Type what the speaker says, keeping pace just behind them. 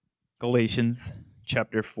Galatians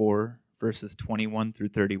chapter 4, verses 21 through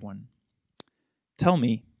 31. Tell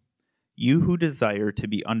me, you who desire to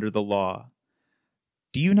be under the law,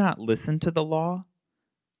 do you not listen to the law?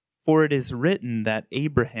 For it is written that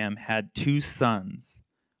Abraham had 2 sons,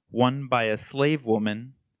 one by a slave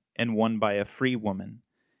woman and one by a free woman.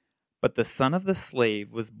 But the son of the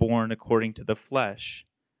slave was born according to the flesh,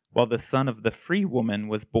 while the son of the free woman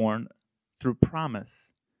was born through promise.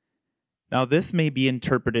 Now this may be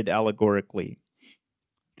interpreted allegorically.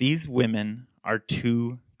 These women are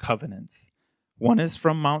 2 covenants. One is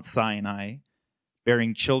from Mount Sinai,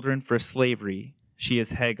 bearing children for slavery. She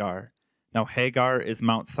is Hagar. Now Hagar is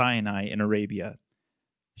Mount Sinai in Arabia.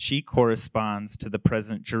 She corresponds to the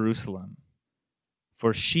present Jerusalem,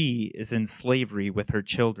 for she is in slavery with her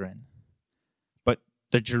children. But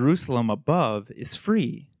the Jerusalem above is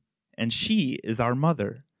free, and she is our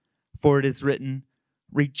mother. For it is written,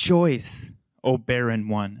 Rejoice, O barren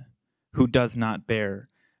one who does not bear.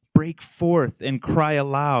 Break forth and cry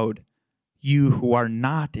aloud, you who are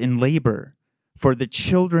not in labor. For the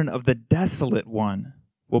children of the desolate one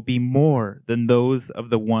will be more than those of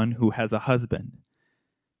the one who has a husband.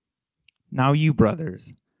 Now you,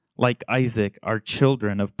 brothers, like Isaac, are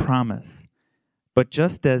children of promise. But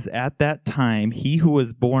just as at that time he who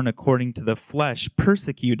was born according to the flesh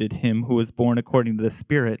persecuted him who was born according to the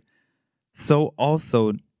Spirit, so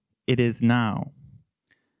also it is now.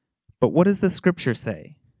 But what does the Scripture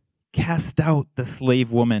say? Cast out the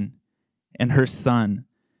slave woman and her son,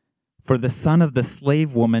 for the son of the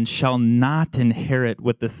slave woman shall not inherit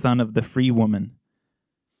with the son of the free woman.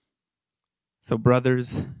 So,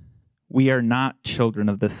 brothers, we are not children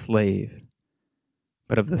of the slave,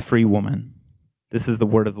 but of the free woman. This is the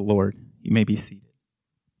word of the Lord. You may be seated.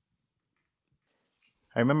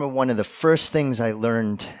 I remember one of the first things I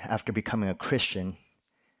learned after becoming a Christian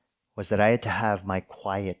was that I had to have my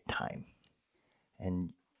quiet time. And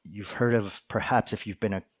you've heard of, perhaps if you've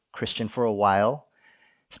been a Christian for a while,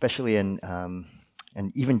 especially an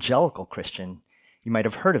evangelical Christian, you might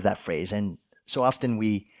have heard of that phrase. And so often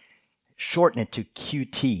we shorten it to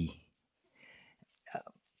QT.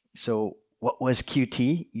 So what was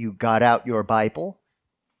QT? You got out your Bible,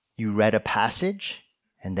 you read a passage,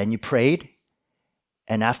 and then you prayed.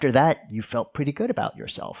 And after that, you felt pretty good about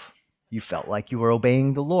yourself. You felt like you were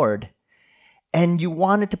obeying the Lord. And you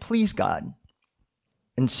wanted to please God.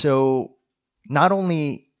 And so not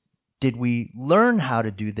only did we learn how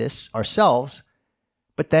to do this ourselves,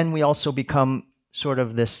 but then we also become sort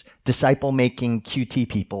of this disciple-making QT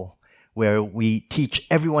people, where we teach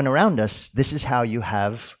everyone around us, this is how you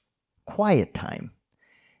have quiet time.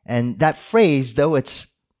 And that phrase, though it's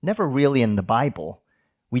never really in the Bible,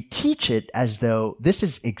 we teach it as though this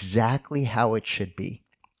is exactly how it should be.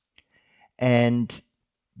 And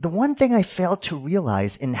the one thing I failed to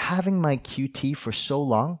realize in having my QT for so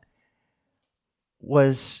long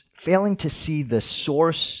was failing to see the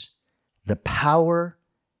source, the power,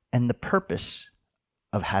 and the purpose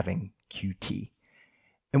of having QT.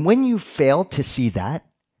 And when you fail to see that,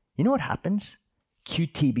 you know what happens?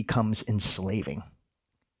 QT becomes enslaving.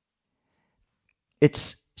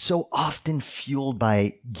 It's so often fueled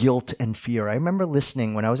by guilt and fear. I remember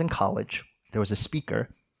listening when I was in college, there was a speaker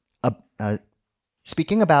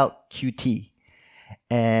speaking about QT.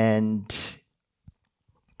 And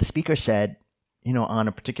the speaker said, you know, on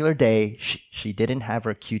a particular day, she didn't have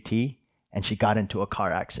her QT and she got into a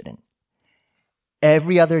car accident.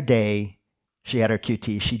 Every other day she had her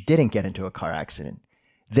QT, she didn't get into a car accident.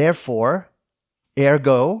 Therefore,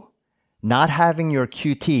 ergo, not having your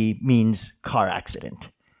QT means car accident.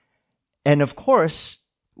 And of course,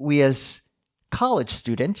 we as college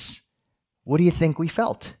students, what do you think we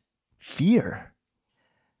felt? Fear.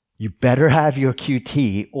 You better have your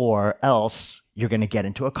QT or else you're going to get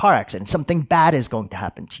into a car accident. Something bad is going to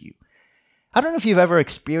happen to you. I don't know if you've ever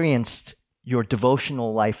experienced your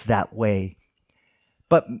devotional life that way,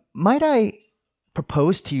 but might I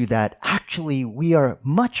propose to you that actually we are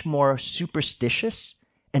much more superstitious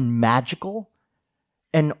and magical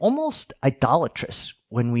and almost idolatrous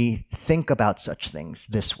when we think about such things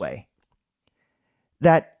this way.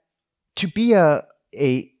 That to be a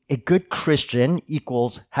good Christian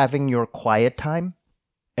equals having your quiet time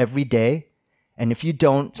every day. And if you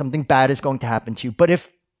don't, something bad is going to happen to you. But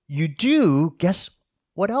if you do, guess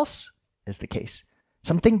what else is the case?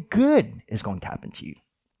 Something good is going to happen to you.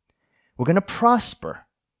 We're going to prosper.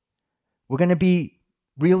 We're going to be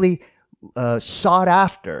really sought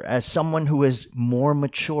after as someone who is more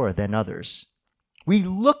mature than others. We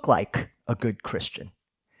look like a good Christian.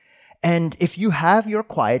 And if you have your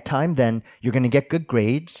quiet time, then you're going to get good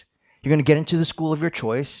grades. You're going to get into the school of your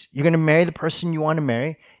choice. You're going to marry the person you want to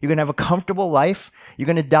marry. You're going to have a comfortable life. You're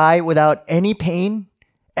going to die without any pain.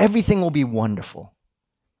 Everything will be wonderful.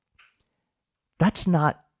 That's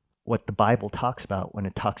not what the Bible talks about when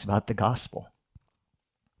it talks about the gospel.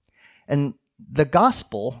 And the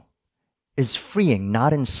gospel is freeing,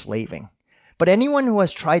 not enslaving. But anyone who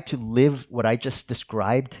has tried to live what I just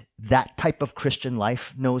described, that type of Christian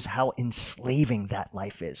life, knows how enslaving that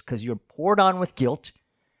life is, because you're poured on with guilt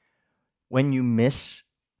when you miss,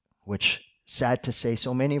 which, sad to say,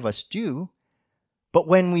 so many of us do. But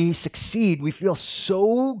when we succeed, we feel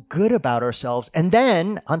so good about ourselves. And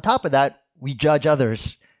then, on top of that, we judge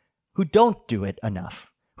others who don't do it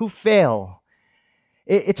enough, who fail.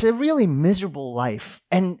 It's a really miserable life.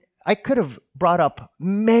 And I could have brought up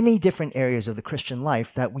many different areas of the Christian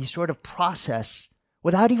life that we sort of process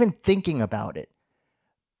without even thinking about it,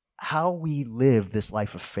 how we live this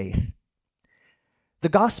life of faith. The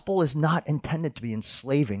gospel is not intended to be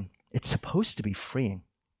enslaving. It's supposed to be freeing.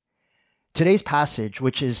 Today's passage,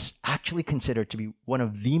 which is actually considered to be one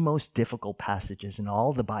of the most difficult passages in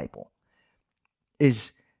all the Bible,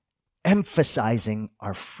 is emphasizing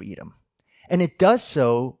our freedom. And it does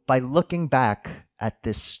so by looking back at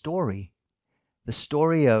this story, the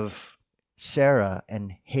story of Sarah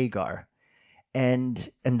and Hagar,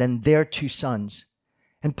 and then their two sons.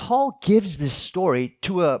 And Paul gives this story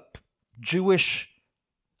to a Jewish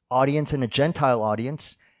audience and a Gentile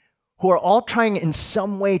audience who are all trying in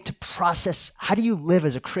some way to process how do you live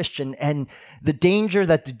as a Christian. And the danger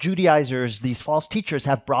that the Judaizers, these false teachers,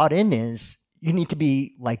 have brought in is you need to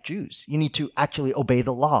be like Jews. You need to actually obey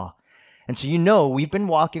the law. And so, we've been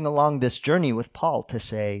walking along this journey with Paul to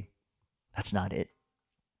say, that's not it.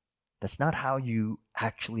 That's not how you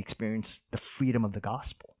actually experience the freedom of the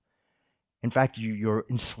gospel. In fact, you're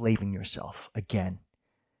enslaving yourself again.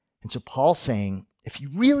 And so Paul's saying, if you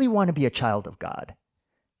really want to be a child of God,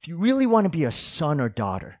 if you really want to be a son or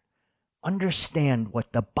daughter, understand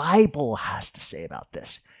what the Bible has to say about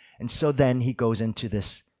this. And so then he goes into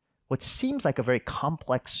this, what seems like a very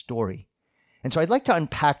complex story. And so I'd like to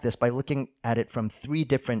unpack this by looking at it from three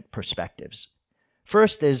different perspectives.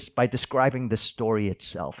 First is by describing the story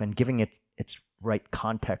itself and giving it its right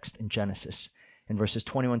context in Genesis. In verses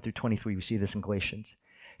 21 through 23, we see this in Galatians.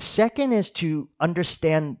 Second is to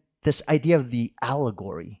understand this idea of the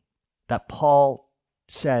allegory that Paul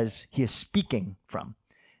says he is speaking from.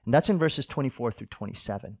 And that's in verses 24 through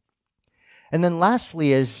 27. And then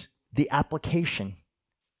lastly is the application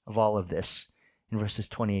of all of this in verses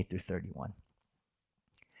 28 through 31.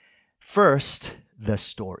 First, the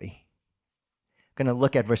story. I'm going to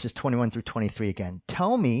look at verses 21 through 23 again.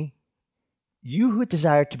 Tell me, you who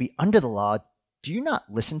desire to be under the law, do you not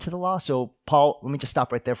listen to the law? So Paul, let me just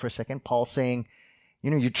stop right there for a second. Paul's saying,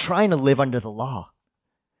 you're trying to live under the law.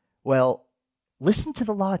 Well, listen to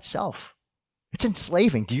the law itself. It's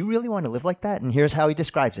enslaving. Do you really want to live like that? And here's how he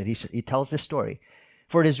describes it. He tells this story.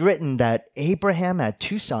 For it is written that Abraham had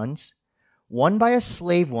two sons, one by a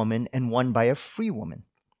slave woman and one by a free woman.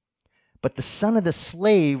 But the son of the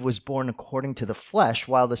slave was born according to the flesh,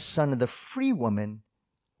 while the son of the free woman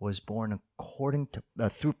was born according to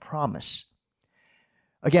through promise.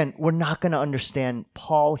 Again, we're not going to understand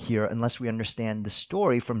Paul here unless we understand the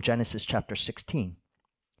story from Genesis chapter 16.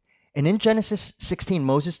 And in Genesis 16,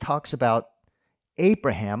 Moses talks about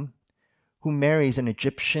Abraham, who marries an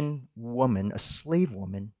Egyptian woman, a slave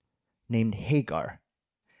woman, named Hagar.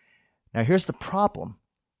 Now, here's the problem,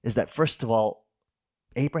 is that first of all,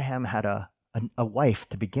 Abraham had a wife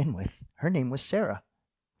to begin with. Her name was Sarah.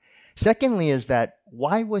 Secondly is that,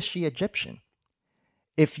 why was she Egyptian?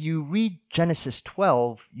 If you read Genesis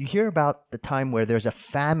 12, you hear about the time where there's a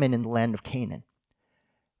famine in the land of Canaan.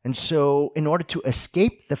 And so in order to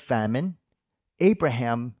escape the famine,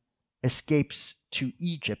 Abraham escapes to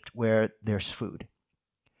Egypt where there's food.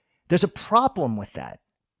 There's a problem with that.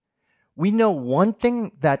 We know one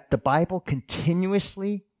thing that the Bible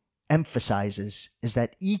continuously emphasizes is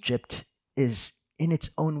that Egypt is in its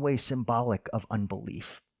own way symbolic of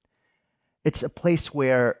unbelief. It's a place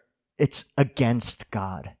where it's against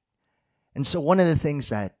God. And so one of the things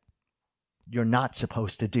that you're not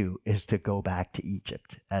supposed to do is to go back to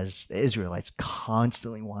Egypt, as the Israelites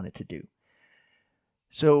constantly wanted to do.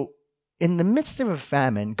 So in the midst of a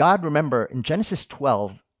famine, God, remember, in Genesis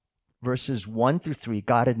 12, verses 1 through 3,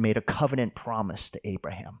 God had made a covenant promise to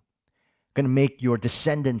Abraham. I'm going to make your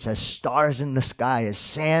descendants as stars in the sky, as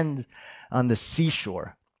sand on the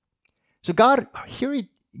seashore. So God, here he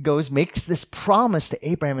goes, makes this promise to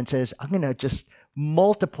Abraham and says, I'm going to just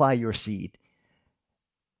multiply your seed.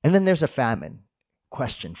 And then there's a famine.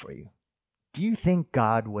 Question for you. Do you think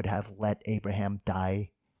God would have let Abraham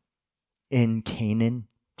die in Canaan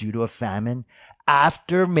due to a famine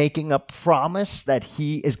after making a promise that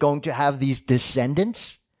he is going to have these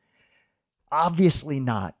descendants? Obviously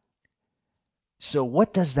not. So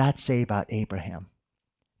what does that say about Abraham?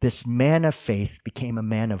 This man of faith became a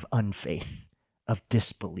man of unfaith, of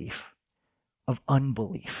disbelief, of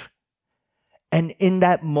unbelief. And in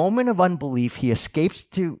that moment of unbelief, he escapes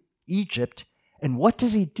to Egypt. And what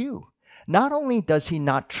does he do? Not only does he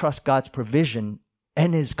not trust God's provision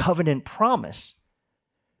and his covenant promise,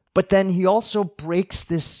 but then he also breaks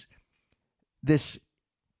this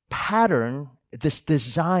pattern, this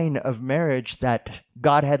design of marriage that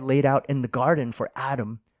God had laid out in the garden for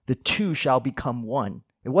Adam. The two shall become one.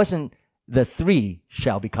 It wasn't the three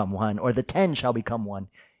shall become one or the 10 shall become one.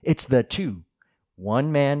 It's the two.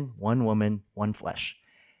 One man, one woman, one flesh.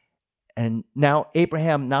 And now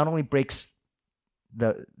Abraham not only breaks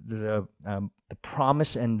the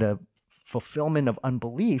promise and the fulfillment of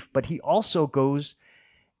unbelief, but he also goes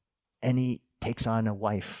and he takes on a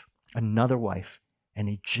wife, another wife, an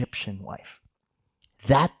Egyptian wife.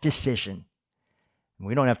 That decision,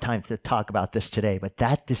 we don't have time to talk about this today, but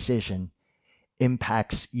that decision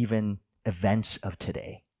impacts even events of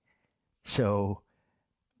today. So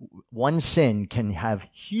one sin can have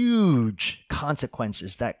huge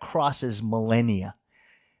consequences that crosses millennia.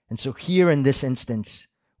 And so here in this instance,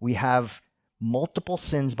 we have multiple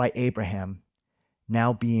sins by Abraham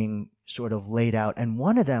now being sort of laid out. And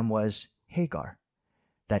one of them was Hagar,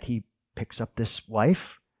 that he picks up this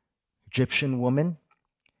wife, Egyptian woman,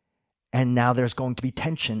 and now there's going to be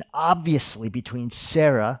tension, obviously, between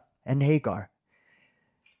Sarah and Hagar.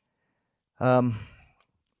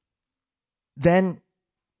 Then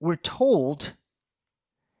we're told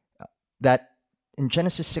that in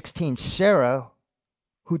Genesis 16, Sarah,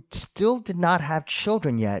 who still did not have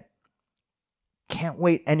children yet, can't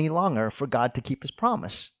wait any longer for God to keep his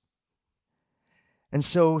promise. And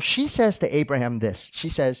so she says to Abraham this. She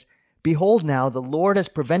says, "Behold now, the Lord has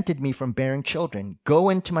prevented me from bearing children. Go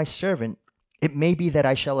into my servant. It may be that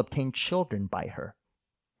I shall obtain children by her."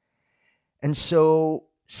 And so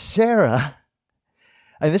Sarah,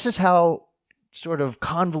 and this is how sort of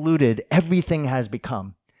convoluted everything has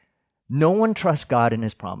become. No one trusts God and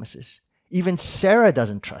his promises. Even Sarah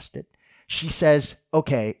doesn't trust it. She says,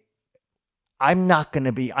 okay, I'm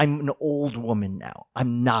an old woman now.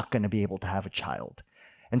 I'm not going to be able to have a child.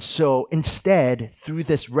 And so instead, through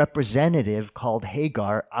this representative called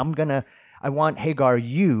Hagar, I want Hagar,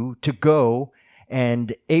 you to go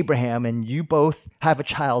and Abraham and you both have a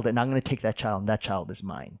child, and I'm going to take that child, and that child is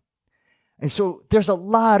mine. And so there's a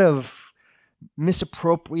lot of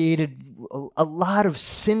misappropriated, a lot of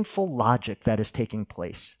sinful logic that is taking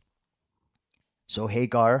place. So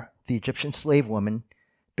Hagar, the Egyptian slave woman,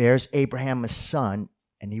 bears Abraham a son,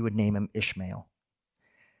 and he would name him Ishmael.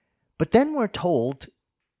 But then we're told,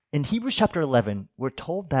 in Hebrews chapter 11, we're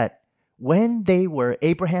told that when they were,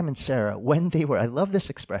 Abraham and Sarah, I love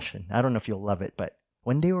this expression, I don't know if you'll love it, but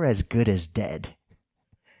when they were as good as dead,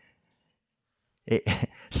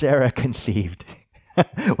 Sarah conceived.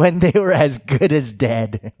 When they were as good as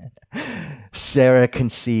dead, Sarah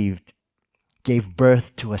conceived, gave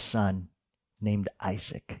birth to a son named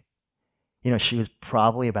Isaac. She was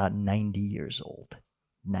probably about 90 years old.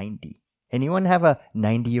 90. Anyone have a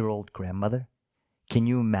 90-year-old grandmother? Can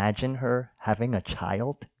you imagine her having a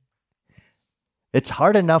child? It's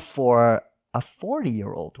hard enough for a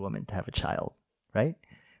 40-year-old woman to have a child, right?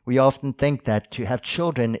 We often think that to have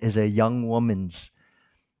children is a young woman's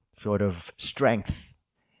sort of strength,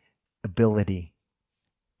 ability,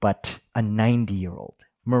 but a 90-year-old,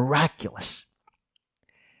 miraculous.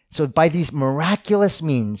 So by these miraculous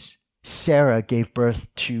means, Sarah gave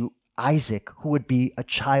birth to Isaac, who would be a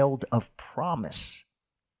child of promise.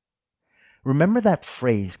 Remember that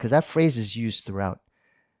phrase, because that phrase is used throughout.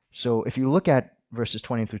 So if you look at verses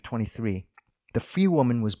 20 through 23, the free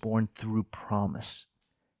woman was born through promise,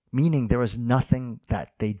 meaning there was nothing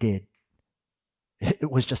that they did.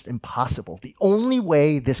 It was just impossible. The only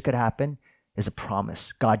way this could happen is a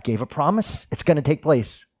promise. God gave a promise, it's going to take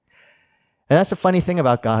place. And that's the funny thing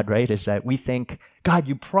about God, right? Is that we think, God,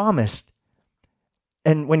 you promised.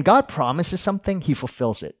 And when God promises something, he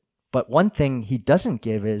fulfills it. But one thing he doesn't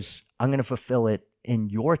give is, I'm going to fulfill it in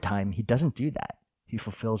your time. He doesn't do that. He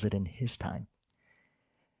fulfills it in his time.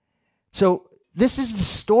 So this is the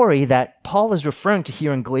story that Paul is referring to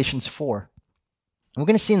here in Galatians 4. And we're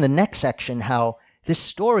going to see in the next section how this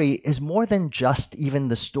story is more than just even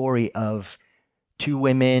the story of two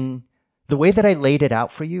women. The way that I laid it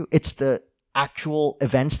out for you, it's the actual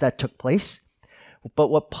events that took place. But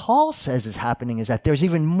what Paul says is happening is that there's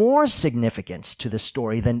even more significance to the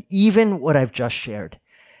story than even what I've just shared.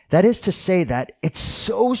 That is to say that it's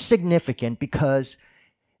so significant because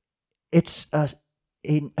it's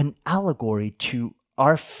an allegory to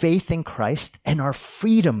our faith in Christ and our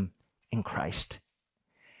freedom in Christ.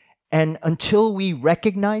 And until we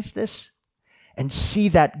recognize this and see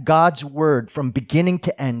that God's word from beginning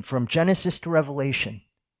to end, from Genesis to Revelation,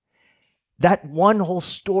 that one whole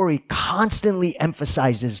story constantly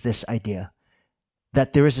emphasizes this idea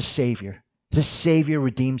that there is a Savior. The Savior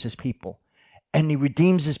redeems his people, and he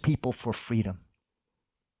redeems his people for freedom.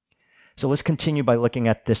 So let's continue by looking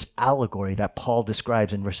at this allegory that Paul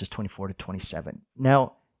describes in verses 24 to 27.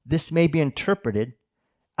 Now, this may be interpreted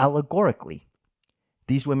allegorically.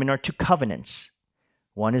 These women are two covenants.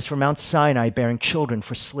 One is from Mount Sinai, bearing children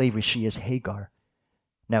for slavery. She is Hagar.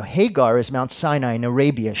 Now, Hagar is Mount Sinai in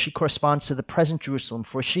Arabia. She corresponds to the present Jerusalem,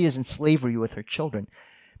 for she is in slavery with her children.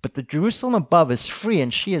 But the Jerusalem above is free,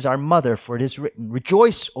 and she is our mother, for it is written,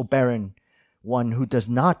 Rejoice, O barren one who does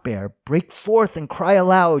not bear. Break forth and cry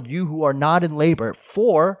aloud, you who are not in labor,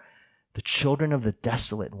 for the children of the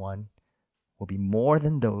desolate one will be more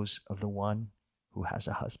than those of the one who has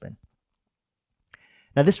a husband.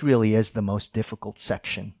 Now, this really is the most difficult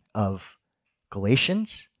section of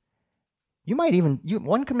Galatians.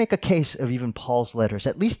 One could make a case of even Paul's letters,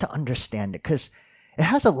 at least to understand it, because it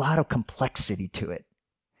has a lot of complexity to it.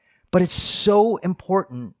 But it's so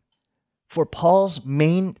important for Paul's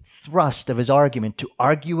main thrust of his argument to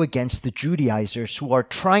argue against the Judaizers who are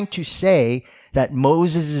trying to say that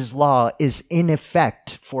Moses' law is in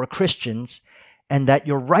effect for Christians and that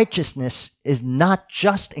your righteousness is not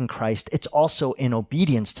just in Christ, it's also in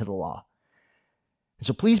obedience to the law.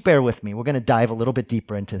 So please bear with me. We're going to dive a little bit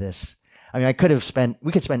deeper into this. I mean,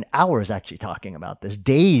 we could spend hours actually talking about this,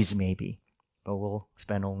 days maybe, but we'll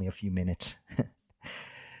spend only a few minutes.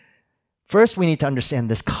 First, we need to understand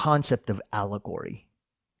this concept of allegory,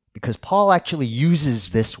 because Paul actually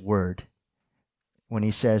uses this word when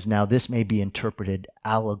he says, now this may be interpreted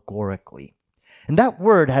allegorically. And that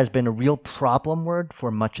word has been a real problem word for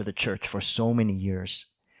much of the church for so many years.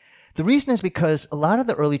 The reason is because a lot of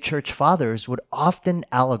the early church fathers would often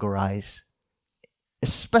allegorize,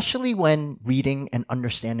 especially when reading and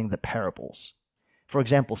understanding the parables. For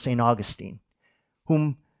example, St. Augustine,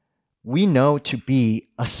 whom we know to be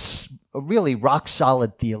a really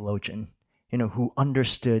rock-solid theologian, who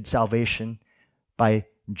understood salvation by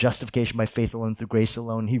justification by faith alone through grace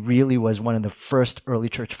alone. He really was one of the first early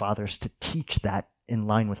church fathers to teach that in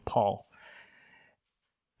line with Paul.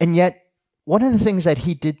 And yet, one of the things that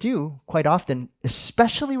he did do quite often,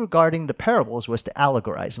 especially regarding the parables, was to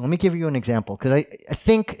allegorize. And let me give you an example, because I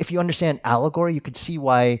think if you understand allegory, you can see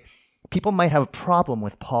why people might have a problem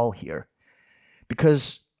with Paul here.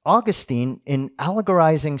 Because Augustine, in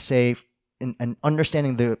allegorizing, say, and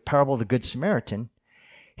understanding the parable of the Good Samaritan,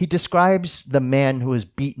 he describes the man who was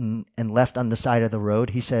beaten and left on the side of the road.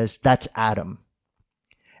 He says, that's Adam.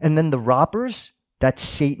 And then the robbers, that's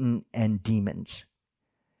Satan and demons.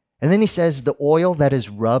 And then he says the oil that is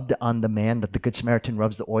rubbed on the man, that the Good Samaritan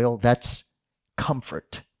rubs the oil, that's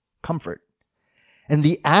comfort. And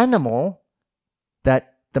the animal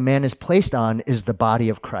that the man is placed on is the body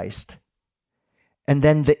of Christ. And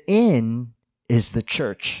then the inn is the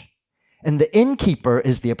church. And the innkeeper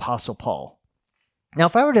is the Apostle Paul. Now,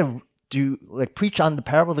 if I were to preach on the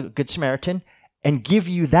parable of the Good Samaritan and give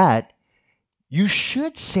you that, you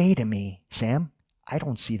should say to me, Sam, I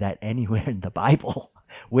don't see that anywhere in the Bible.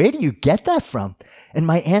 Where do you get that from? And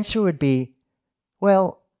my answer would be,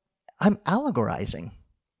 well, I'm allegorizing.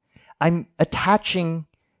 I'm attaching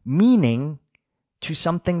meaning to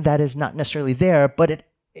something that is not necessarily there, but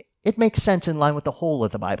it makes sense in line with the whole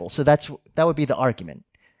of the Bible. So that would be the argument.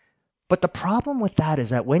 But the problem with that is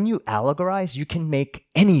that when you allegorize, you can make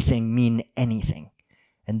anything mean anything.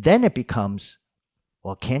 And then it becomes,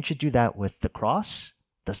 well, can't you do that with the cross?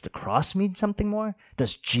 Does the cross mean something more?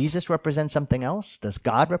 Does Jesus represent something else? Does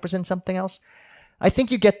God represent something else? I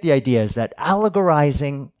think you get the idea is that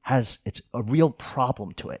allegorizing it's a real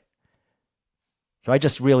problem to it. So I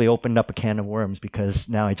just really opened up a can of worms because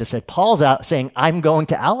now I just said, Paul's out saying, I'm going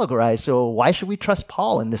to allegorize, so why should we trust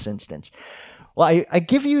Paul in this instance? Well, I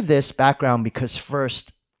give you this background because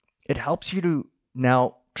first, it helps you to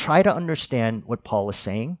now try to understand what Paul is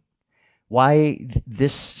saying, why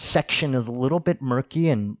this section is a little bit murky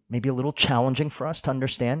and maybe a little challenging for us to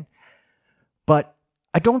understand. But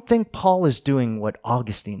I don't think Paul is doing what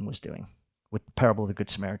Augustine was doing with the parable of the Good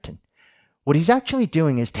Samaritan. What he's actually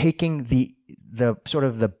doing is taking the sort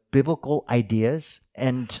of the biblical ideas,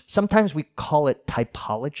 and sometimes we call it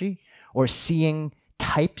typology, or seeing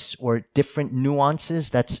types or different nuances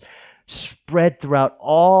that's spread throughout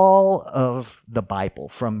all of the Bible,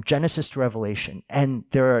 from Genesis to Revelation. And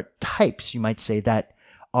there are types, you might say, that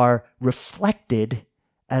are reflected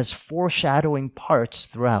as foreshadowing parts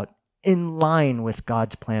throughout, in line with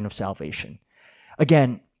God's plan of salvation.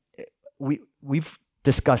 Again, we've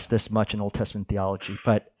discussed this much in Old Testament theology,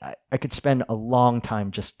 but I could spend a long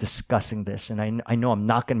time just discussing this, and I know I'm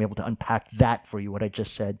not going to be able to unpack that for you, what I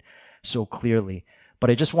just said so clearly. But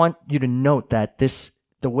I just want you to note that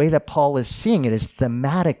the way that Paul is seeing it is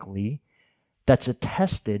thematically, that's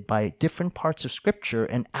attested by different parts of Scripture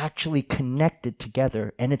and actually connected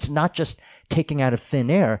together. And it's not just taking out of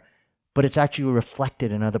thin air, but it's actually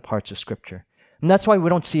reflected in other parts of Scripture. And that's why we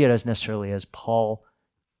don't see it as necessarily as Paul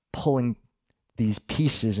pulling these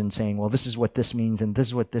pieces and saying, well, this is what this means, and this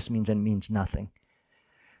is what this means, and means nothing.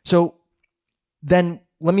 So then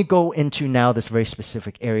let me go into now this very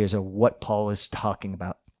specific areas of what Paul is talking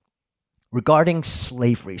about. Regarding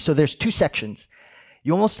slavery. So there's two sections.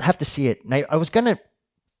 You almost have to see it. And I was going to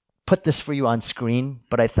put this for you on screen,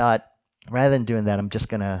 but I thought rather than doing that, I'm just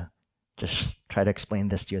going to try to explain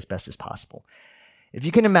this to you as best as possible. If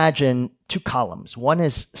you can imagine two columns, one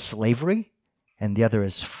is slavery and the other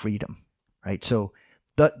is freedom, right? So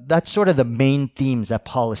that's sort of the main themes that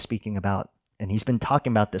Paul is speaking about. And he's been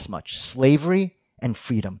talking about this much, slavery and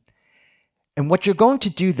freedom. And what you're going to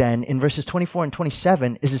do then in verses 24 and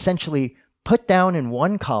 27 is essentially put down in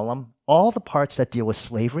one column all the parts that deal with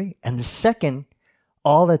slavery, and the second,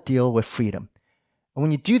 all that deal with freedom. And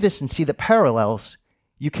when you do this and see the parallels,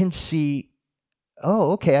 you can see,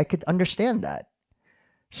 oh, okay, I could understand that.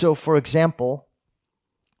 So, for example,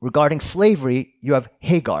 regarding slavery, you have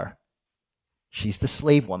Hagar. She's the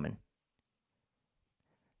slave woman.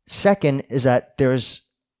 Second is that there's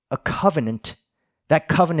a covenant. That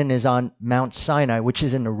covenant is on Mount Sinai, which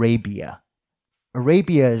is in Arabia.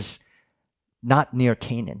 Arabia is not near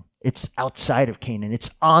Canaan. It's outside of Canaan.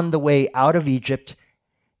 It's on the way out of Egypt.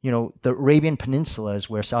 You know, the Arabian Peninsula is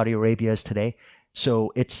where Saudi Arabia is today.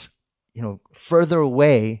 So it's, further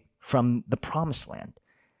away from the Promised Land.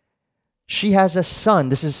 She has a son.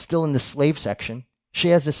 This is still in the slave section. She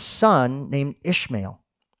has a son named Ishmael.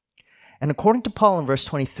 And according to Paul in verse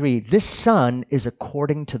 23, this son is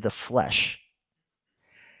according to the flesh.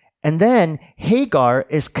 And then Hagar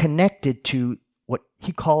is connected to what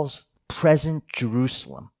he calls present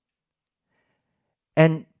Jerusalem.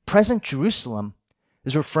 And present Jerusalem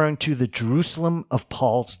is referring to the Jerusalem of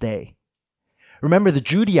Paul's day. Remember, the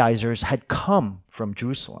Judaizers had come from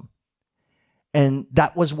Jerusalem. And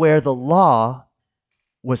that was where the law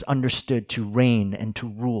was understood to reign and to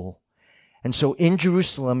rule. And so in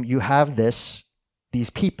Jerusalem, you have these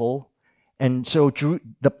people. And so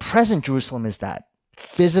the present Jerusalem is that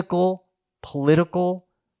physical, political,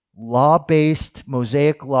 law-based,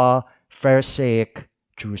 Mosaic law, Pharisaic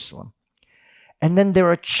Jerusalem. And then there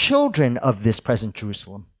are children of this present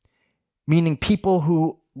Jerusalem, meaning people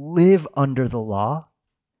who live under the law,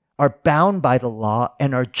 are bound by the law,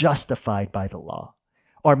 and are justified by the law,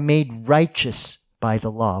 are made righteous by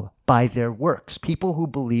the law, by their works. People who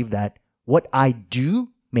believe that what I do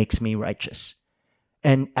makes me righteous.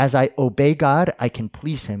 And as I obey God, I can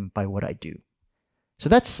please Him by what I do. So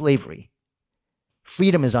that's slavery.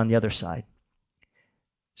 Freedom is on the other side.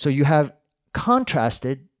 So you have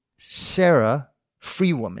contrasted Sarah,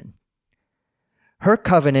 free woman. Her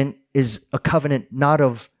covenant is a covenant not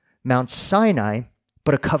of Mount Sinai,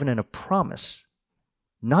 but a covenant of promise.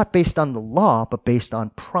 Not based on the law, but based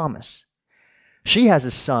on promise. She has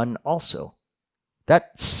a son also.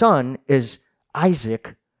 That son is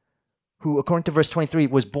Isaac, who, according to verse 23,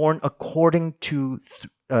 was born according to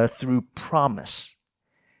through promise.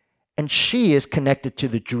 And she is connected to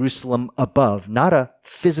the Jerusalem above, not a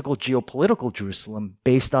physical geopolitical Jerusalem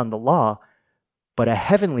based on the law, but a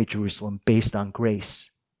heavenly Jerusalem based on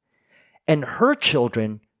grace. And her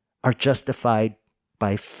children are justified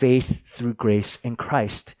by faith through grace in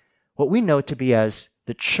Christ, what we know to be as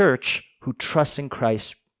the church who trusts in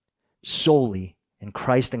Christ solely, in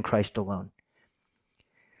Christ and Christ alone.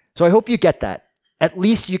 So I hope you get that. At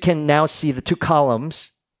least you can now see the two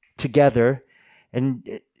columns together,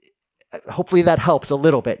 and hopefully that helps a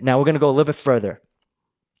little bit. Now we're going to go a little bit further.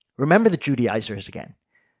 Remember the Judaizers again.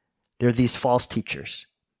 They're these false teachers.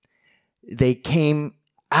 They came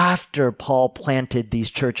after Paul planted these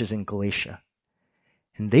churches in Galatia.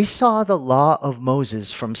 And they saw the law of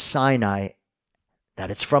Moses from Sinai,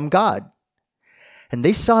 that it's from God. And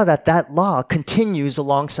they saw that that law continues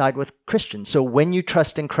alongside with Christians. So when you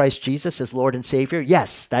trust in Christ Jesus as Lord and Savior,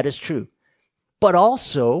 yes, that is true. But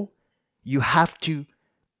also, you have to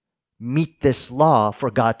meet this law for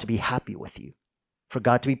God to be happy with you, for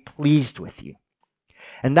God to be pleased with you.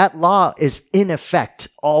 And that law is in effect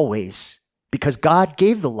always because God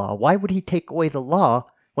gave the law. Why would he take away the law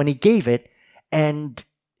when he gave it? And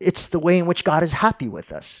it's the way in which God is happy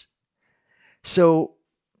with us. So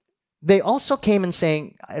they also came in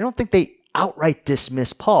saying, I don't think they outright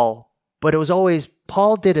dismissed Paul, but it was always,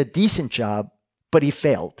 Paul did a decent job, but he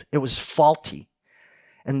failed. It was faulty.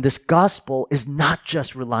 And this gospel is not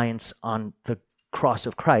just reliance on the cross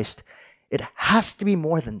of Christ. It has to be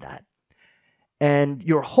more than that. And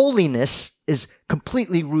your holiness is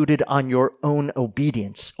completely rooted on your own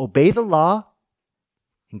obedience. Obey the law,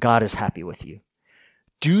 and God is happy with you.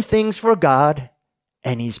 Do things for God,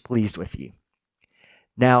 and he's pleased with you.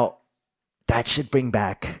 Now, that should bring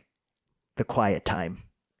back the quiet time.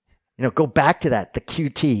 Go back to that, the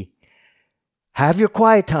QT. Have your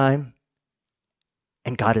quiet time,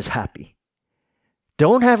 and God is happy.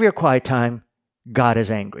 Don't have your quiet time, God is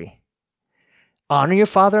angry. Honor your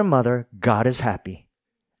father and mother, God is happy.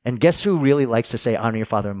 And guess who really likes to say honor your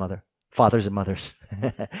father and mother? Fathers and mothers.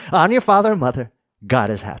 Honor your father and mother, God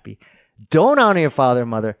is happy. Don't honor your father and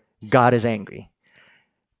mother, God is angry.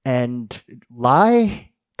 And lie,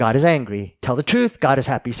 God is angry. Tell the truth, God is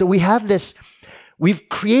happy. So we've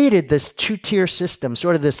created this two-tier system,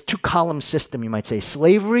 sort of this two-column system, you might say,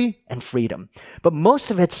 slavery and freedom. But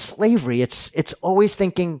most of it's slavery. It's always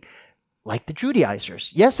thinking like the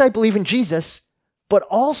Judaizers. Yes, I believe in Jesus, but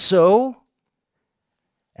also,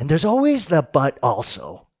 and there's always the but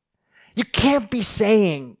also. You can't be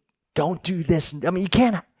saying, don't do this. I mean, you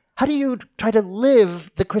can't. How do you try to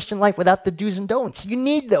live the Christian life without the do's and don'ts? You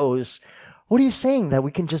need those. What are you saying, that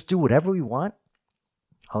we can just do whatever we want?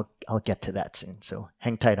 I'll get to that soon, so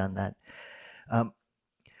hang tight on that.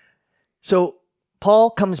 So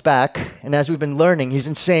Paul comes back, and as we've been learning, he's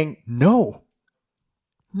been saying, no.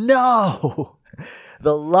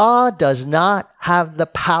 The law does not have the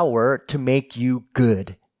power to make you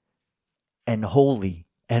good and holy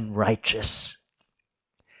and righteous.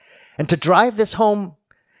 And to drive this home,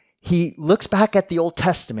 he looks back at the Old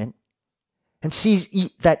Testament and sees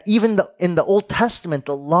that even in the Old Testament,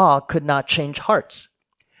 the law could not change hearts.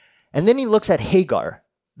 And then he looks at Hagar,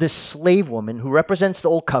 this slave woman who represents the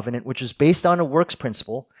Old Covenant, which is based on a works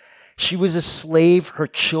principle. She was a slave. Her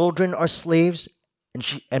children are slaves.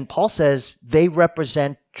 And Paul says they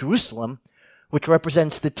represent Jerusalem, which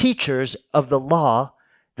represents the teachers of the law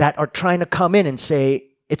that are trying to come in and say,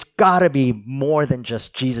 it's got to be more than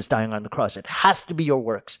just Jesus dying on the cross. It has to be your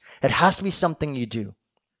works. It has to be something you do.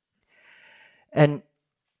 And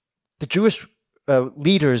the Jewish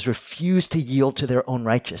leaders refused to yield to their own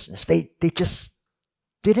righteousness. They just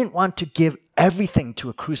didn't want to give everything to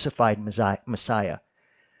a crucified Messiah.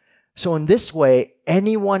 So in this way,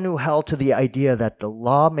 anyone who held to the idea that the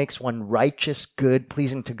law makes one righteous, good,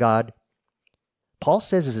 pleasing to God, Paul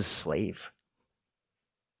says is a slave.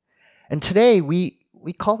 And today we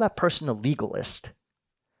call that person a legalist.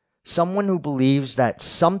 Someone who believes that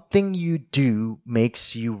something you do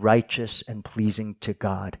makes you righteous and pleasing to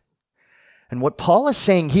God. And what Paul is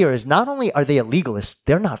saying here is not only are they a legalist,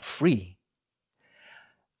 they're not free.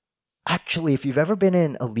 Actually, if you've ever been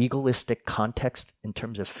in a legalistic context in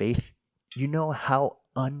terms of faith, you know how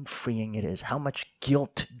unfreeing it is, how much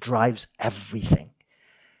guilt drives everything.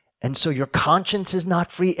 And so your conscience is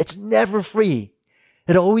not free. It's never free.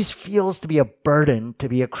 It always feels to be a burden to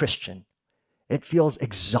be a Christian. It feels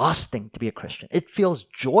exhausting to be a Christian. It feels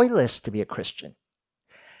joyless to be a Christian.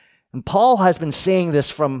 And Paul has been saying this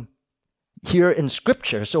from here in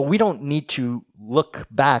Scripture, so we don't need to look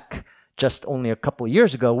back just only a couple of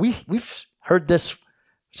years ago. We've heard this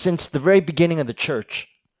since the very beginning of the church.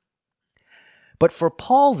 But for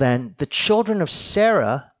Paul then, the children of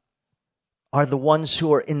Sarah are the ones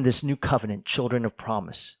who are in this new covenant, children of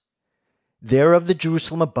promise. They're of the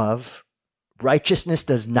Jerusalem above. Righteousness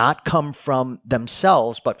does not come from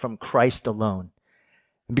themselves, but from Christ alone.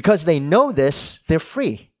 And because they know this, they're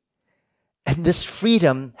free. And this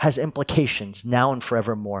freedom has implications now and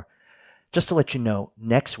forevermore. Just to let you know,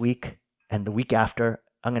 next week and the week after,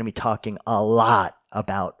 I'm going to be talking a lot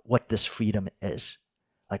about what this freedom is.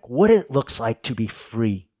 Like what it looks like to be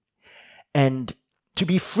free. And to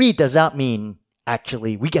be free does not mean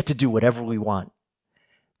actually we get to do whatever we want.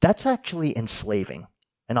 That's actually enslaving.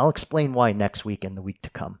 And I'll explain why next week and the week to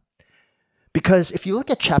come. Because if you look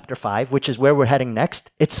at chapter 5, which is where we're heading next,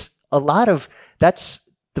 it's a lot of, that's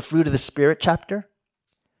the fruit of the Spirit chapter.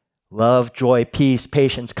 Love, joy, peace,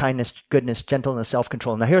 patience, kindness, goodness, gentleness,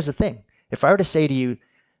 self-control. Now here's the thing. If I were to say to you,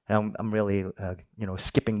 and I'm really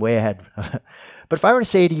skipping way ahead. But if I were to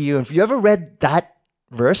say to you, if you ever read that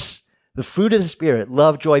verse, the fruit of the Spirit,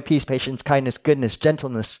 love, joy, peace, patience, kindness, goodness,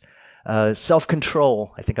 gentleness,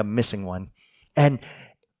 self-control. I think I'm missing one. And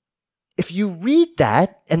if you read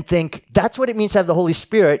that and think that's what it means to have the Holy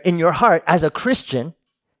Spirit in your heart as a Christian,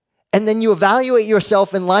 and then you evaluate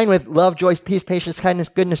yourself in line with love, joy, peace, patience, kindness,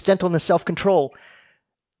 goodness, gentleness, self-control,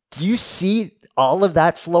 do you see all of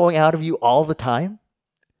that flowing out of you all the time?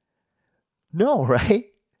 No, right?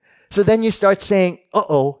 So then you start saying,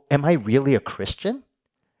 uh-oh, am I really a Christian?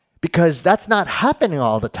 Because that's not happening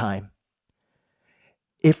all the time.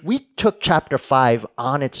 If we took chapter 5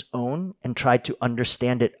 on its own and tried to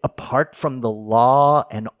understand it apart from the law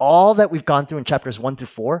and all that we've gone through in chapters 1 through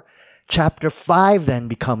 4, chapter 5 then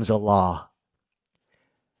becomes a law.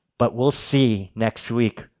 But we'll see next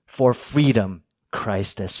week. For freedom,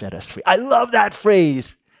 Christ has set us free. I love that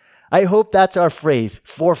phrase. I hope that's our phrase.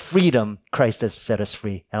 For freedom, Christ has set us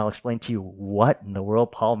free. And I'll explain to you what in the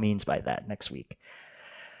world Paul means by that next week.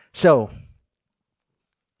 So,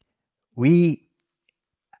 we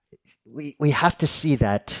have to see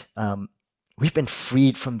that we've been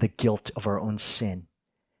freed from the guilt of our own sin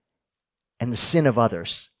and the sin of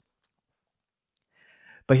others.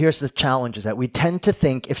 But here's the challenge, is that we tend to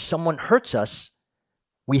think if someone hurts us,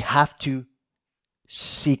 we have to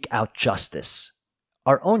seek out justice,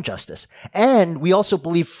 our own justice. And we also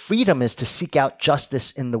believe freedom is to seek out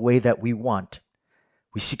justice in the way that we want.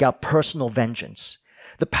 We seek out personal vengeance.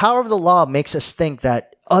 The power of the law makes us think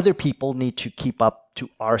that other people need to keep up to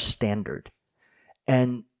our standard.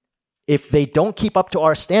 And if they don't keep up to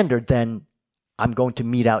our standard, then I'm going to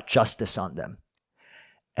mete out justice on them.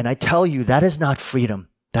 And I tell you, that is not freedom.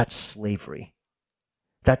 That's slavery.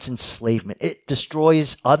 That's enslavement. It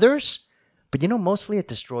destroys others, but mostly it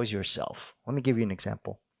destroys yourself. Let me give you an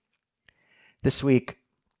example. This week,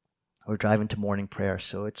 we're driving to morning prayer,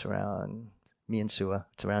 so it's around, me and Sua,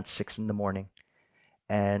 it's around 6 in the morning.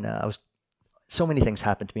 And so many things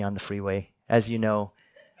happened to me on the freeway. As you know,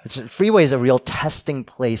 the freeway is a real testing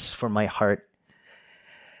place for my heart.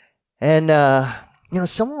 And,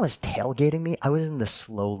 someone was tailgating me. I was in the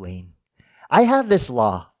slow lane. I have this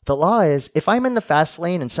law. The law is, if I'm in the fast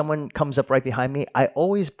lane and someone comes up right behind me, I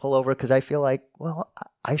always pull over because I feel like, well,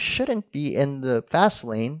 I shouldn't be in the fast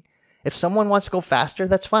lane. If someone wants to go faster,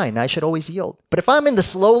 that's fine. I should always yield. But if I'm in the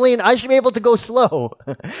slow lane, I should be able to go slow.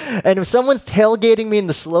 And if someone's tailgating me in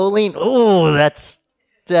the slow lane,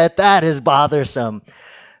 that is bothersome.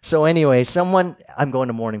 So anyway, I'm going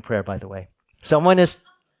to morning prayer, by the way. Someone is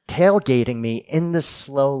tailgating me in the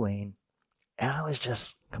slow lane. And I was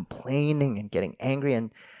just complaining and getting angry.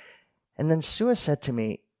 And then Sua said to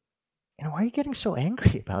me, why are you getting so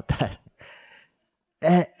angry about that?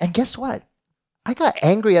 And guess what? I got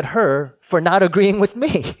angry at her for not agreeing with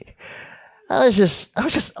me. I was just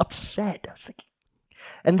upset. I was like,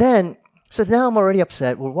 and then, so now I'm already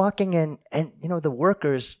upset. We're walking in, and the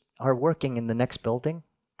workers are working in the next building.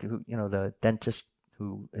 The dentist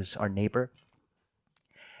who is our neighbor.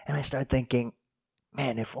 And I started thinking,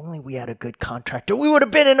 man, if only we had a good contractor, we would have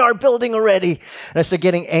been in our building already. And I started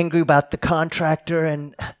getting angry about the contractor,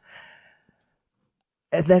 and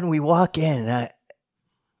then we walk in, and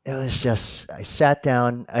I sat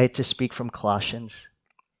down. I had to speak from Colossians.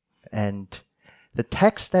 And the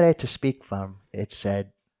text that I had to speak from, it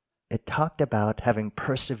talked about having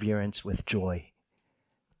perseverance with joy.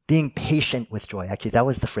 Being patient with joy. Actually, that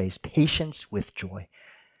was the phrase, patience with joy.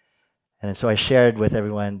 And so I shared with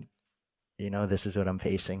everyone, this is what I'm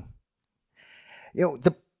facing.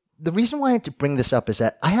 The reason why I had to bring this up is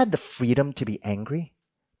that I had the freedom to be angry,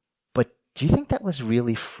 but do you think that was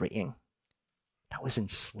really freeing? That was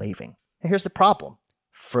enslaving. And here's the problem.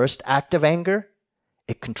 First act of anger,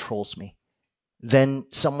 it controls me. Then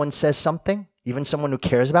someone says something, even someone who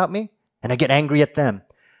cares about me, and I get angry at them.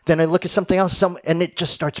 Then I look at something else, and it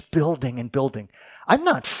just starts building and building. I'm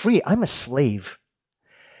not free. I'm a slave.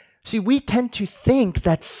 See, we tend to think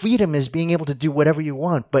that freedom is being able to do whatever you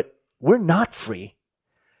want, but we're not free.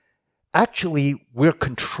 Actually, we're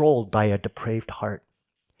controlled by a depraved heart.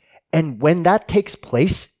 And when that takes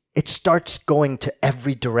place, it starts going to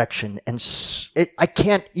every direction, and I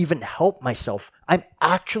can't even help myself. I'm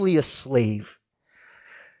actually a slave.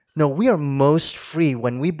 No, we are most free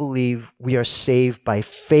when we believe we are saved by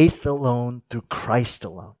faith alone through Christ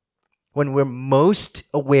alone. When we're most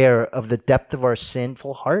aware of the depth of our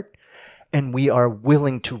sinful heart, and we are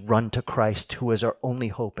willing to run to Christ, who is our only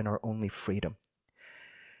hope and our only freedom.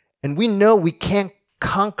 And we know we can't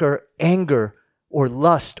conquer anger or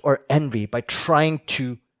lust or envy by trying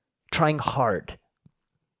hard.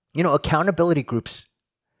 Accountability groups,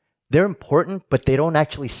 they're important, but they don't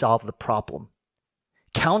actually solve the problem.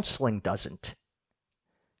 Counseling doesn't.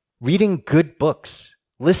 Reading good books,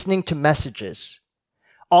 listening to messages,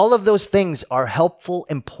 all of those things are helpful,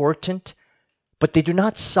 important, but they do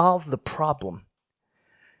not solve the problem.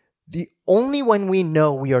 Only when we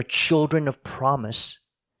know we are children of promise,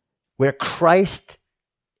 where Christ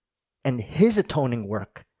and his atoning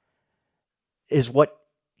work is what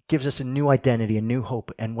gives us a new identity, a new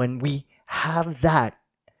hope. And when we have that,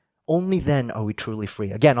 only then are we truly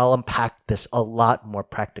free. Again, I'll unpack this a lot more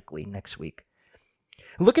practically next week.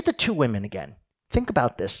 Look at the two women again. Think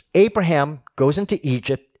about this. Abraham goes into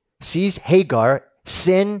Egypt, sees Hagar,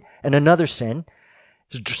 sin and another sin,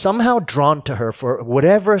 is somehow drawn to her for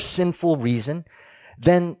whatever sinful reason.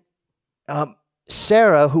 Then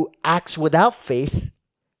Sarah, who acts without faith,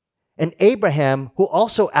 and Abraham, who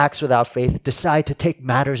also acts without faith, decide to take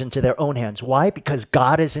matters into their own hands. Why? Because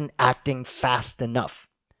God isn't acting fast enough.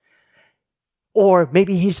 Or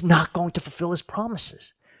maybe he's not going to fulfill his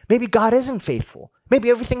promises. Maybe God isn't faithful. Maybe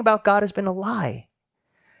everything about God has been a lie.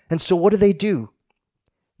 And so what do?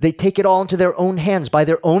 They take it all into their own hands by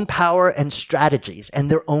their own power and strategies and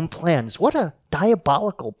their own plans. What a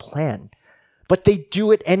diabolical plan. But they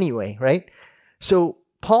do it anyway, right? So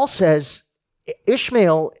Paul says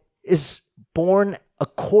Ishmael is born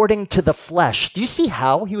according to the flesh. Do you see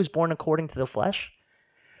how he was born according to the flesh?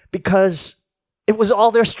 Because it was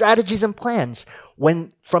all their strategies and plans.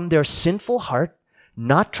 When from their sinful heart,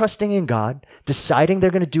 not trusting in God, deciding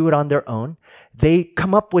they're going to do it on their own, they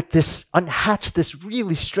come up with this, unhatch this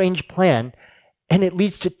really strange plan, and it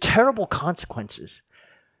leads to terrible consequences.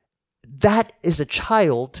 That is a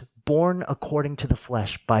child born according to the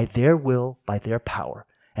flesh, by their will, by their power.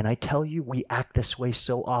 And I tell you, we act this way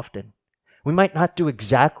so often. We might not do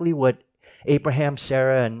exactly what Abraham,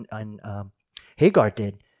 Sarah, and Hagar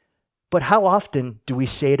did, but how often do we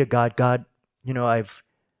say to God, God,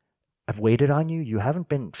 I've waited on you. You haven't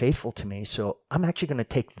been faithful to me, so I'm actually going to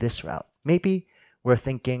take this route. Maybe we're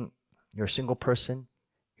thinking, you're a single person.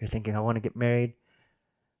 You're thinking, I want to get married.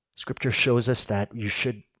 Scripture shows us that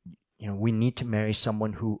we need to marry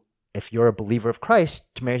someone who, if you're a believer of Christ,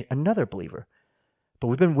 to marry another believer. But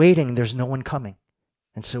we've been waiting. There's no one coming.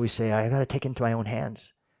 And so we say, I got to take it into my own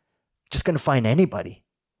hands. Just going to find anybody,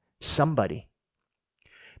 somebody.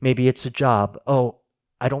 Maybe it's a job. Oh,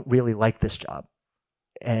 I don't really like this job.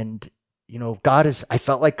 And, I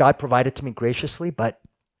felt like God provided to me graciously, but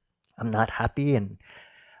I'm not happy, and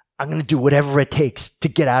I'm going to do whatever it takes to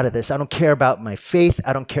get out of this. I don't care about my faith.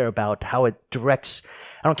 I don't care about how it directs.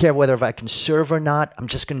 I don't care whether if I can serve or not. I'm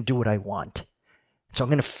just going to do what I want. So I'm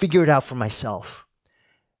going to figure it out for myself.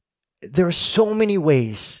 There are so many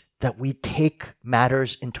ways that we take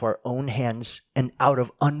matters into our own hands and out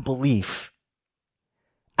of unbelief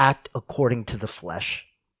act according to the flesh.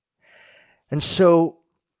 And so,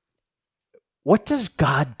 what does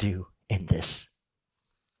God do in this?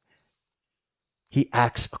 He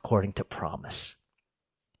acts according to promise.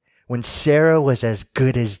 When Sarah was as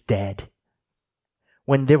good as dead,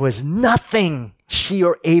 when there was nothing she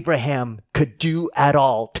or Abraham could do at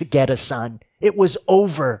all to get a son, it was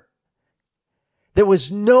over. There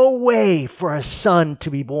was no way for a son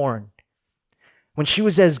to be born. When she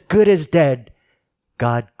was as good as dead,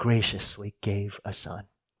 God graciously gave a son.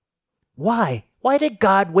 Why? Why did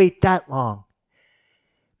God wait that long?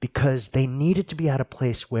 Because they needed to be at a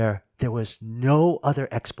place where there was no other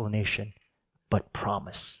explanation but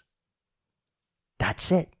promise.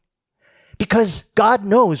 That's it. Because God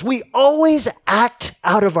knows we always act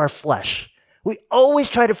out of our flesh. We always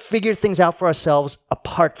try to figure things out for ourselves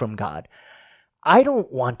apart from God. I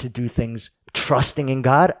don't want to do things trusting in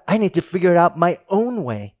God. I need to figure it out my own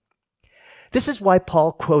way. This is why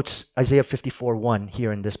Paul quotes Isaiah 54:1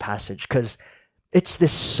 here in this passage, because it's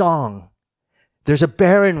this song. There's a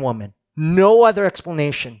barren woman, no other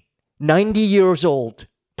explanation, 90 years old,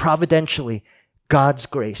 providentially, God's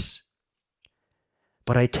grace.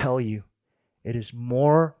 But I tell you, it is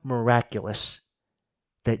more miraculous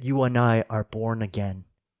that you and I are born again.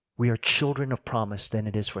 We are children of promise than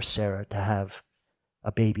it is for Sarah to have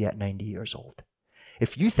a baby at 90 years old.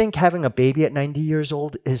 If you think having a baby at 90 years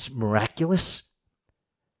old is miraculous,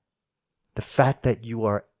 the fact that you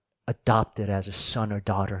are adopted as a son or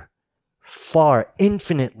daughter far,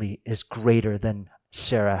 infinitely is greater than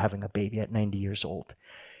Sarah having a baby at 90 years old.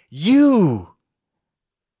 You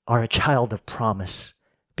are a child of promise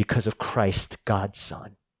because of Christ, God's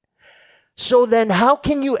Son. So then how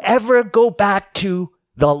can you ever go back to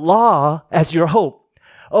the law as your hope?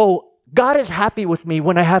 Oh, God is happy with me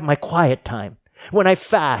when I have my quiet time, when I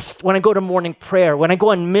fast, when I go to morning prayer, when I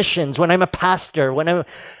go on missions, when I'm a pastor,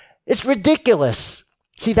 It's ridiculous.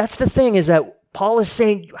 See, that's the thing, is that Paul is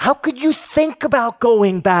saying, how could you think about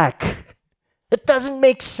going back? It doesn't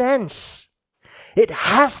make sense. It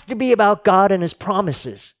has to be about God and his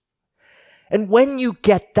promises. And when you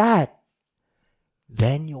get that,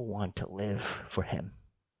 then you'll want to live for him.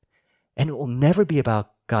 And it will never be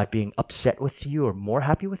about God being upset with you or more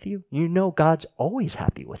happy with you. You know God's always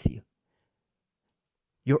happy with you.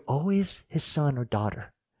 You're always his son or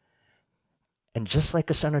daughter. And just like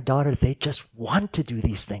a son or daughter, they just want to do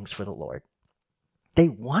these things for the Lord. They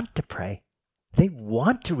want to pray. They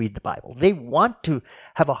want to read the Bible. They want to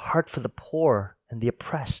have a heart for the poor and the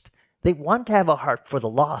oppressed. They want to have a heart for the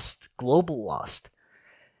lost, global lost.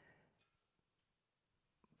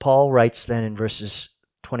 Paul writes then in verses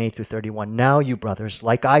 28 through 31, "Now you brothers,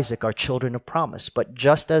 like Isaac, are children of promise. But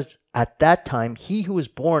just as at that time he who was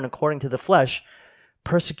born according to the flesh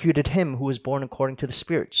persecuted him who was born according to the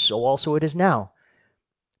Spirit, so also it is now.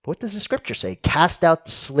 What does the scripture say? Cast out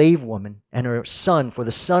the slave woman and her son, for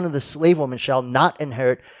the son of the slave woman shall not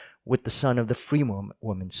inherit with the son of the free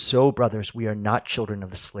woman. So, brothers, we are not children of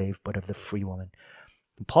the slave, but of the free woman."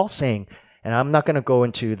 And Paul's saying, and I'm not going to go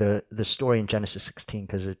into the story in Genesis 16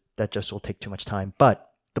 because that just will take too much time, but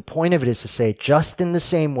the point of it is to say, just in the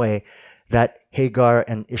same way that Hagar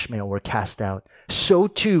and Ishmael were cast out, so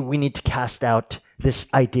too we need to cast out this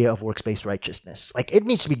idea of works-based righteousness. Like, it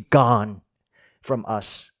needs to be gone from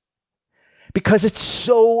us. Because it's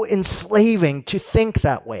so enslaving to think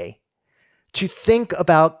that way. To think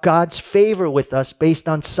about God's favor with us based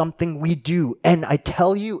on something we do. And I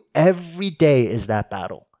tell you, every day is that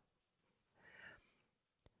battle.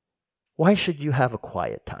 Why should you have a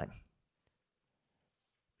quiet time?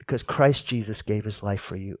 Because Christ Jesus gave his life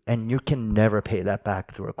for you, and you can never pay that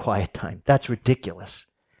back through a quiet time. That's ridiculous.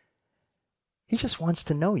 He just wants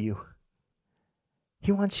to know you.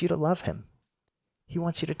 He wants you to love him. He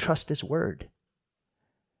wants you to trust his word.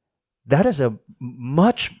 That is a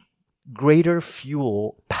much greater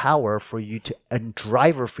fuel, power for you to, a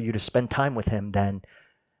driver for you to spend time with him than,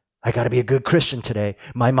 I got to be a good Christian today.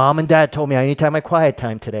 My mom and dad told me I need to have my quiet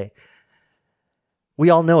time today. We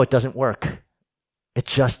all know it doesn't work. It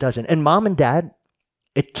just doesn't. And mom and dad,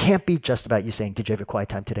 it can't be just about you saying, did you have your quiet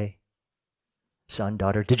time today? Son,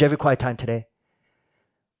 daughter, did you have your quiet time today?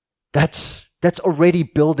 That's already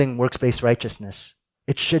building works-based righteousness.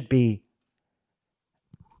 It should be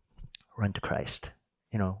run to Christ.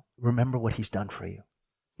 Remember what he's done for you.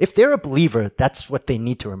 If they're a believer, that's what they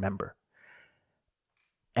need to remember.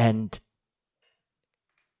 And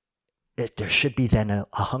there should be then a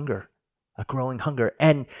hunger, a growing hunger.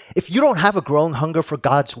 And if you don't have a growing hunger for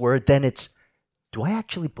God's word, then it's, do I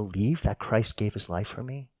actually believe that Christ gave his life for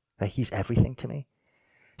me? That he's everything to me?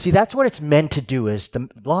 See, that's what it's meant to do, is the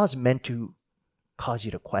law is meant to cause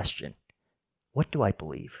you to question. What do I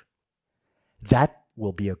believe? That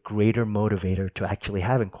will be a greater motivator to actually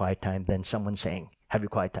having quiet time than someone saying, have your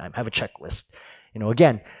quiet time, have a checklist.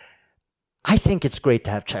 Again, I think it's great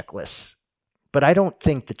to have checklists, but I don't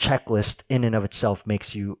think the checklist in and of itself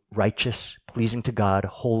makes you righteous, pleasing to God,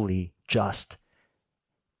 holy, just.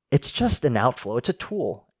 It's just an outflow. It's a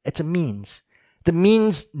tool. It's a means. The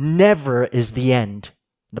means never is the end.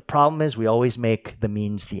 The problem is we always make the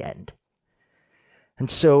means the end. And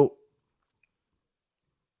so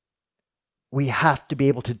we have to be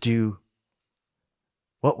able to do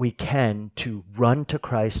what we can to run to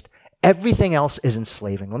Christ. Everything else is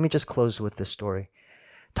enslaving. Let me just close with this story.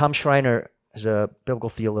 Tom Schreiner is a biblical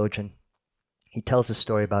theologian. He tells a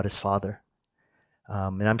story about his father.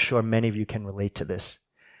 And I'm sure many of you can relate to this.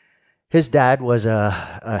 His dad was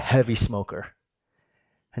a heavy smoker.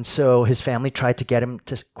 And so his family tried to get him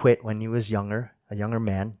to quit when he was younger, a younger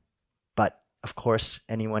man. But of course,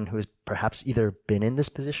 anyone who's perhaps either been in this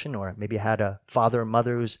position or maybe had a father or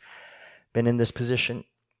mother who's been in this position,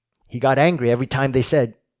 he got angry every time they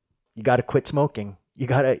said, you got to quit smoking. You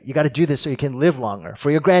got to do this so you can live longer for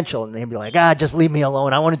your grandchildren. They'd be like, just leave me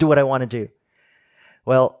alone. I want to do what I want to do.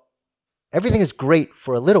 Well, everything is great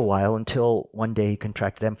for a little while until one day he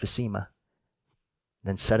contracted emphysema.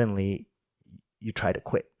 Then suddenly you try to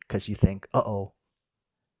quit because you think, uh-oh.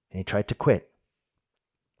 And he tried to quit,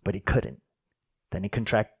 but he couldn't. Then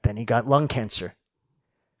he got lung cancer.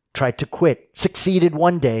 Tried to quit, succeeded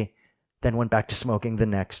one day, then went back to smoking the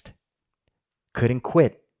next. Couldn't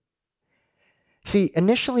quit. See,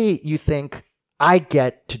 initially you think, I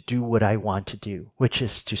get to do what I want to do, which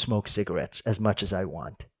is to smoke cigarettes as much as I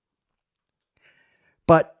want.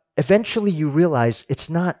 But eventually you realize it's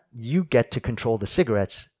not you get to control the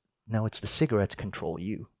cigarettes. No, it's the cigarettes control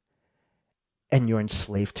you. And you're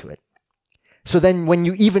enslaved to it. So then when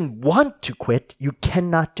you even want to quit, you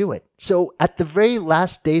cannot do it. So at the very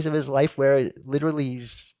last days of his life, where literally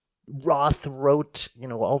he's raw throat,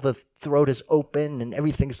 all the throat is open and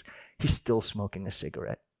he's still smoking a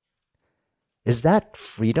cigarette. Is that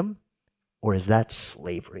freedom or is that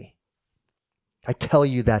slavery? I tell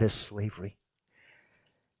you, that is slavery.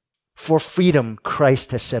 For freedom, Christ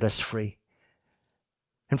has set us free.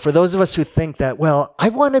 And for those of us who think that, well, I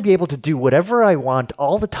want to be able to do whatever I want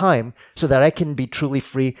all the time so that I can be truly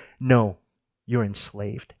free, no, you're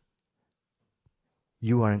enslaved.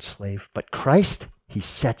 You are enslaved. But Christ, He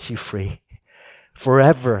sets you free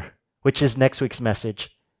forever, which is next week's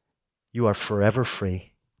message. You are forever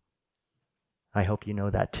free. I hope you know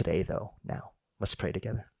that today, though, now. Let's pray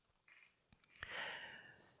together.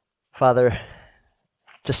 Father,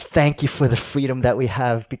 just thank you for the freedom that we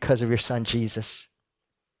have because of your Son, Jesus.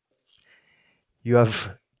 You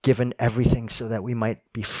have given everything so that we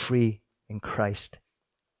might be free in Christ.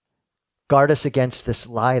 Guard us against this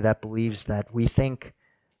lie that believes that we think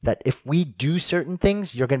that if we do certain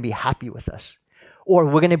things, you're going to be happy with us, or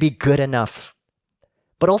we're going to be good enough.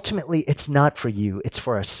 But ultimately, it's not for you, it's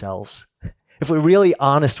for ourselves. If we're really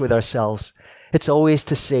honest with ourselves, it's always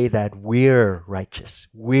to say that we're righteous,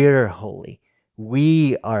 we're holy,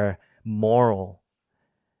 we are moral.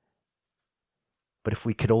 But if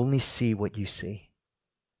we could only see what you see,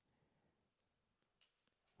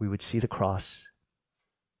 we would see the cross,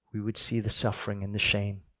 we would see the suffering and the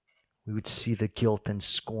shame, we would see the guilt and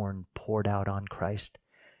scorn poured out on Christ,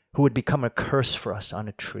 who would become a curse for us on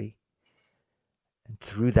a tree. And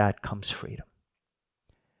through that comes freedom.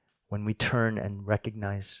 When we turn and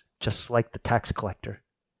recognize, just like the tax collector,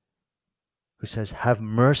 who says, "Have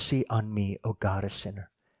mercy on me, O God, a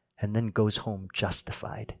sinner," and then goes home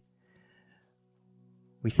justified.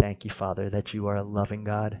 We thank you, Father, that you are a loving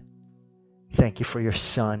God. Thank you for your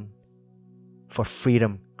Son. For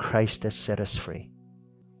freedom, Christ has set us free.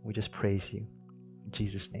 We just praise you. In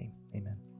Jesus' name, amen.